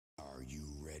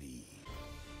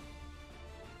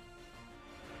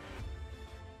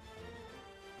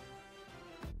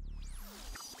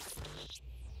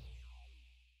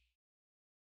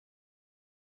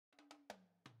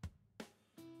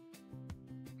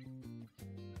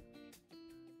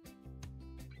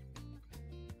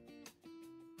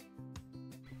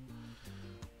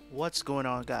What's going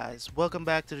on, guys? Welcome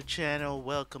back to the channel.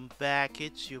 Welcome back.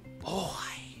 It's your boy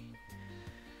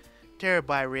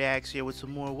Terabyte Reacts here with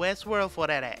some more Westworld for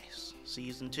that ass.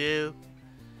 Season 2,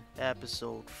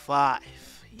 Episode 5.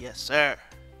 Yes, sir.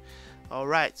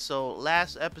 Alright, so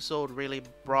last episode really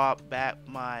brought back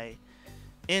my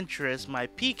interest, my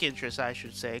peak interest, I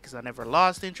should say, because I never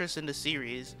lost interest in the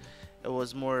series. It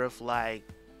was more of like,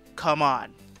 come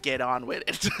on, get on with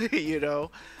it, you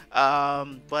know?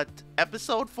 But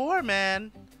episode 4,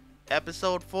 man.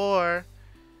 Episode 4,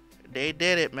 they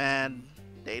did it, man.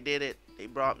 They did it. They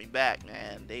brought me back,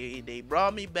 man. They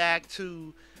brought me back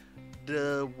to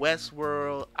the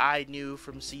Westworld I knew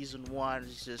from season 1.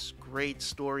 It's just great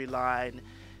storyline,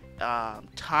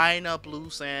 tying up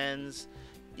loose ends.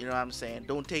 You know what I'm saying?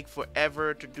 Don't take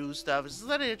forever to do stuff. It's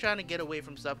not that they're trying to get away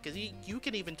from stuff, because you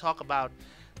can even talk about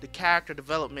the character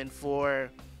development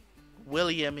for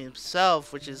William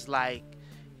himself, which is like,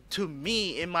 to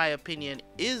me, in my opinion,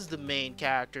 is the main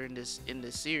character in this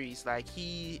series. Like,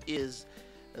 he is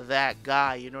that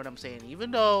guy, you know what I'm saying?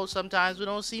 Even though sometimes we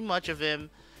don't see much of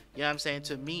him, you know what I'm saying?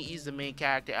 To me, he's the main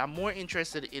character. I'm more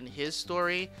interested in his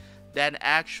story than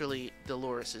actually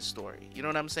Dolores' story. You know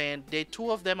what I'm saying? The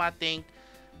two of them, I think,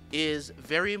 is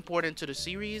very important to the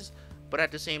series, but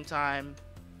at the same time,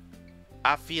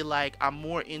 I feel like I'm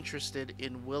more interested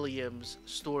in William's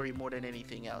story more than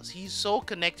anything else. He's so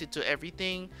connected to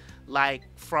everything, like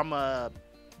from a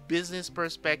business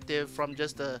perspective, from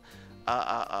just a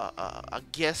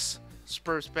guest's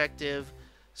perspective.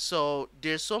 So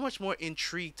there's so much more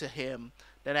intrigue to him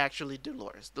than actually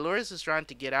Dolores. Dolores is trying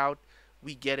to get out.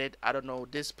 We get it. I don't know.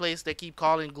 This place they keep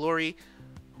calling Glory,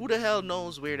 who the hell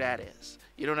knows where that is?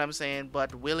 You know what I'm saying?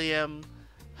 But William,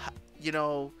 you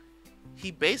know, he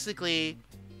basically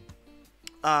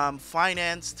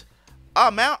financed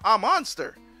a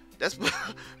monster. That's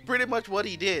pretty much what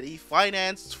he did. He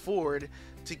financed Ford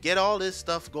to get all this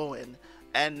stuff going,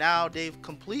 and now they've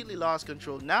completely lost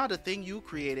control. Now the thing you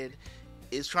created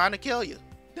is trying to kill you.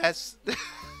 That's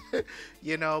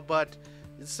you know. But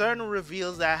certain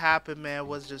reveals that happened, man,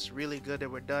 was just really good. They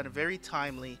were done very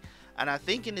timely, and I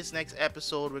think in this next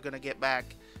episode we're gonna get back,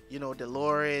 you know,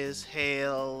 Dolores,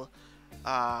 Hale,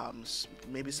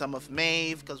 maybe some of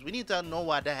Maeve, because we need to know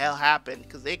what the hell happened,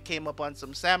 because they came up on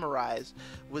some samurais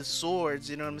with swords,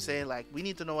 you know what I'm saying? Like, we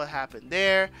need to know what happened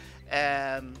there.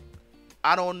 And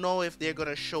I don't know if they're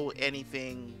gonna show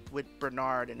anything with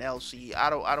Bernard and Elsie. I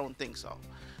don't think so.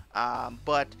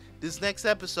 But this next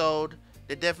episode,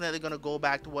 they're definitely gonna go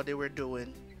back to what they were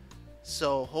doing.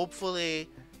 So hopefully,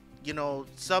 you know,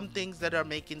 some things that are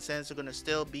making sense are gonna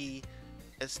still be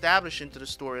established into the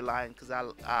storyline, because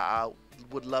I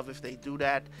would love if they do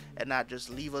that and not just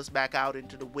leave us back out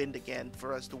into the wind again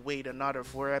for us to wait another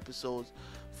 4 episodes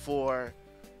for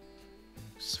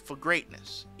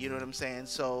greatness. You know what I'm saying?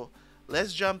 So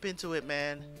let's jump into it,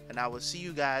 man, and I will see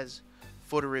you guys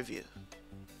for the review.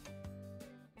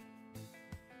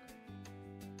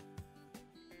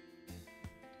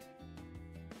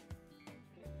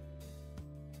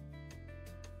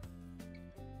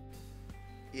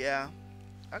 Yeah,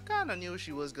 I kind of knew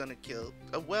she was gonna kill.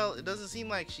 Well, it doesn't seem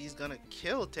like she's gonna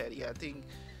kill Teddy. I think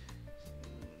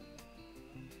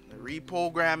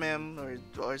reprogram him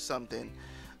or something.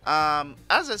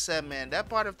 As I said, man, that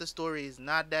part of the story is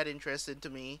not that interesting to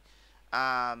me.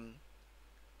 Um,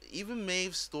 Even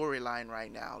Maeve's storyline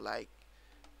right now, like,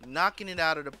 knocking it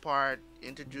out of the park,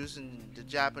 introducing the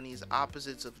Japanese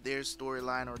opposites of their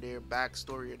storyline or their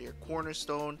backstory or their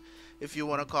cornerstone, if you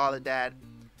want to call it that.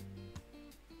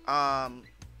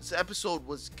 This episode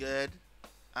was good.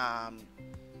 Um,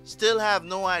 Still have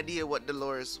no idea what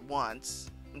Dolores wants.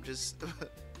 I'm just,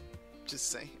 just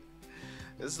saying.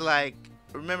 It's like,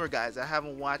 remember, guys, I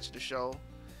haven't watched the show,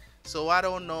 so I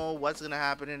don't know what's gonna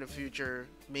happen in the future.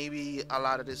 Maybe a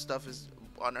lot of this stuff is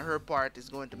on her part is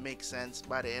going to make sense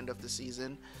by the end of the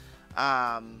season.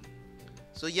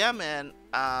 So yeah, man.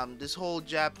 This whole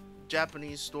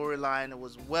Japanese storyline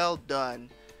was well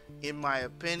done, in my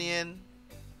opinion.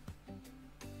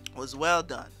 Was well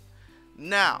done.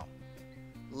 Now,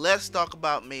 let's talk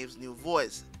about Maeve's new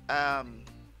voice.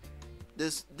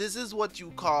 This is what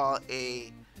you call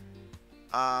a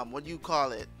what do you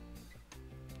call it?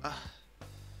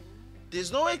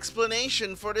 There's no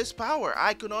explanation for this power.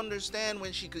 I could understand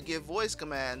when she could give voice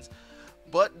commands,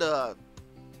 but the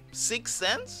sixth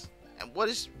sense, and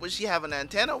was she have an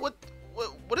antenna? What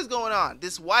is going on?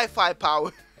 This Wi-Fi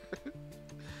power,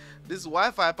 this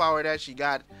Wi-Fi power that she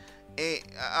got.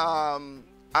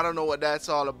 I don't know what that's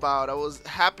all about. I was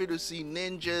happy to see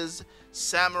ninjas,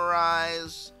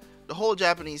 samurais. The whole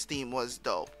Japanese theme was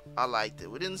dope. I liked it.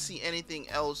 We didn't see anything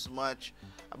else much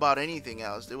about anything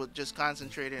else. They were just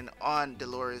concentrating on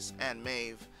Dolores and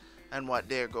Maeve and what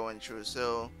they're going through.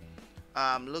 So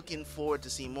I'm looking forward to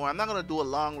seeing more. I'm not going to do a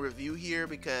long review here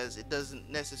because it doesn't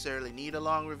necessarily need a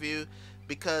long review,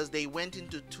 because they went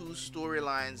into two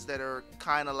storylines that are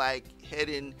kind of like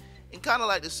heading in kind of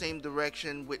like the same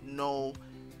direction with no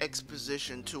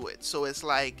exposition to it. So it's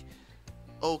like,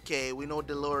 okay, we know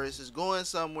Dolores is going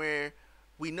somewhere.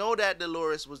 We know that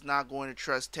Dolores was not going to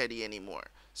trust Teddy anymore.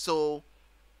 So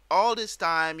all this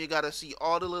time you got to see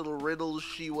all the little riddles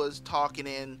she was talking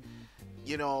in,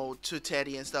 you know, to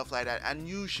Teddy and stuff like that. I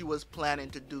knew she was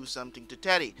planning to do something to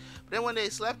Teddy. But then when they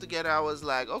slept together, I was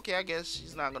like, okay, I guess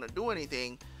she's not going to do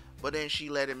anything. But then she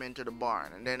let him into the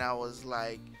barn. And then I was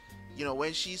like, you know,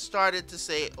 when she started to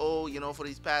say, oh, you know, for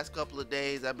these past couple of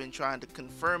days, I've been trying to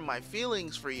confirm my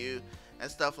feelings for you and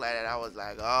stuff like that, I was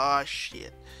like, oh,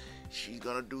 shit. She's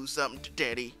going to do something to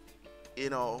Teddy.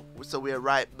 You know, so we're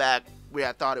right back where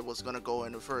I thought it was going to go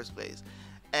in the first place.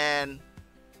 And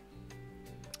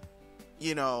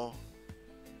you know,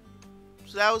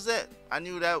 so that was it. I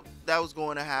knew that that was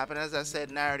going to happen. As I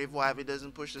said, narrative wise, if it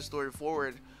doesn't push the story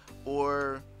forward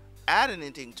or add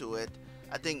anything to it,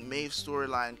 I think Maeve's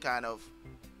storyline kind of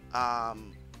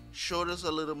showed us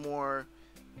a little more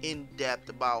in depth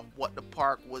about what the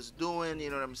park was doing. You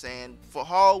know what I'm saying? For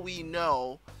all we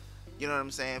know, you know what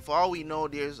I'm saying? For all we know,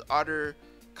 there's other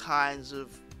kinds of,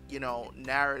 you know,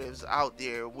 narratives out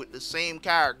there with the same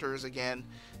characters again,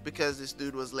 because this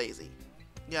dude was lazy.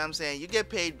 You know what I'm saying? You get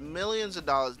paid millions of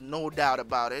dollars, no doubt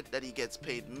about it, that he gets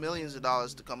paid millions of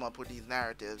dollars to come up with these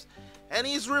narratives. And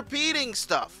he's repeating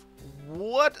stuff.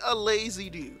 What a lazy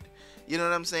dude. You know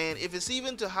what I'm saying? If it's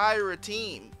even to hire a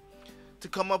team to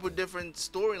come up with different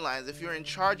storylines, if you're in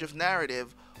charge of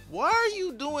narrative, why are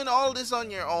you doing all this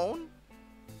on your own?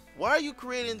 Why are you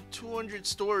creating 200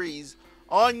 stories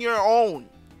on your own?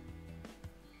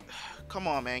 Come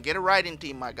on, man. Get a writing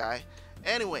team, my guy.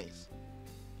 Anyways.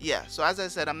 Yeah, so as I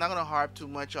said, I'm not going to harp too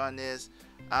much on this.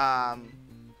 As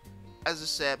I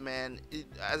said, man,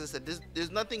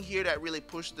 there's nothing here that really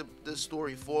pushed the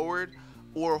story forward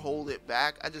or hold it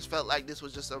back. I just felt like this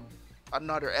was just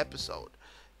another episode,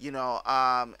 you know,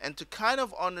 and to kind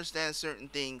of understand certain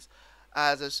things,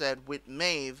 as I said, with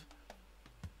Maeve,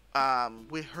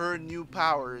 with her new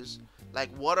powers,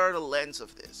 like, what are the lengths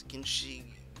of this? Can she,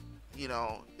 you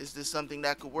know, is this something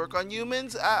that could work on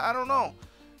humans? I don't know.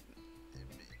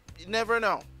 You never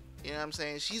know. You know what I'm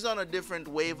saying? She's on a different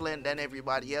wavelength than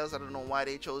everybody else. I don't know why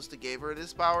they chose to give her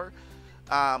this power.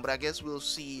 But I guess we'll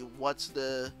see what's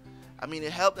the... I mean,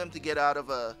 it helped them to get out of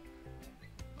a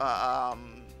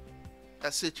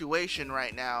situation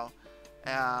right now.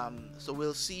 So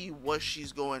we'll see what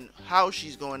she's going... how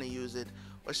she's going to use it.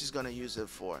 What she's going to use it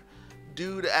for.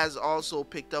 Dude has also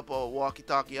picked up a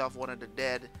walkie-talkie off one of the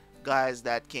dead guys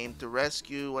that came to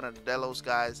rescue. One of the Delos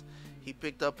guys. He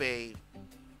picked up a...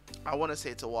 I want to say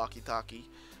it's a walkie-talkie,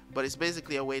 but it's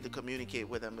basically a way to communicate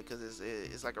with him, because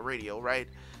it's like a radio, right?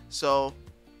 So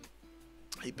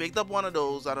he picked up one of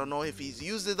those. I don't know if he's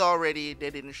used it already. They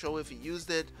didn't show if he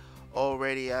used it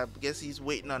already. I guess he's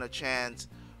waiting on a chance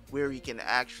where he can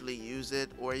actually use it,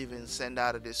 or even send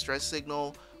out a distress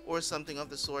signal or something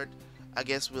of the sort. I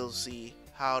guess we'll see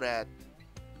how that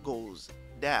goes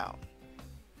down.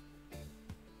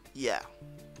 Yeah.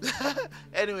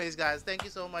 Anyways, guys, thank you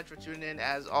so much for tuning in.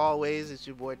 As always, it's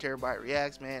your boy Terabyte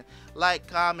Reacts, man. Like,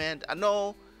 comment. I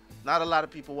know not a lot of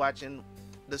people watching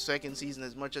the second season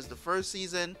as much as the first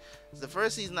season. The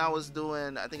first season I was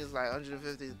doing, I think it's like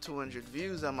 150 to 200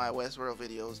 views on my Westworld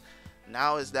videos.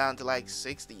 Now it's down to like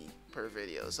 60 per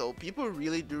video. So people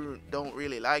really don't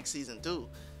really like season 2.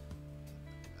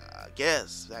 I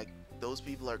guess like those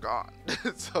people are gone.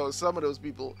 So some of those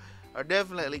people are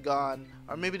definitely gone,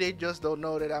 or maybe they just don't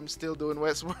know that I'm still doing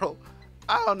Westworld.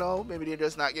 I don't know, maybe they're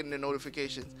just not getting the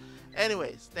notifications.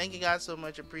 Anyways, thank you guys so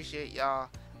much, appreciate y'all.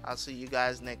 I'll see you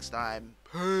guys next time.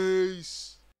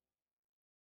 Peace.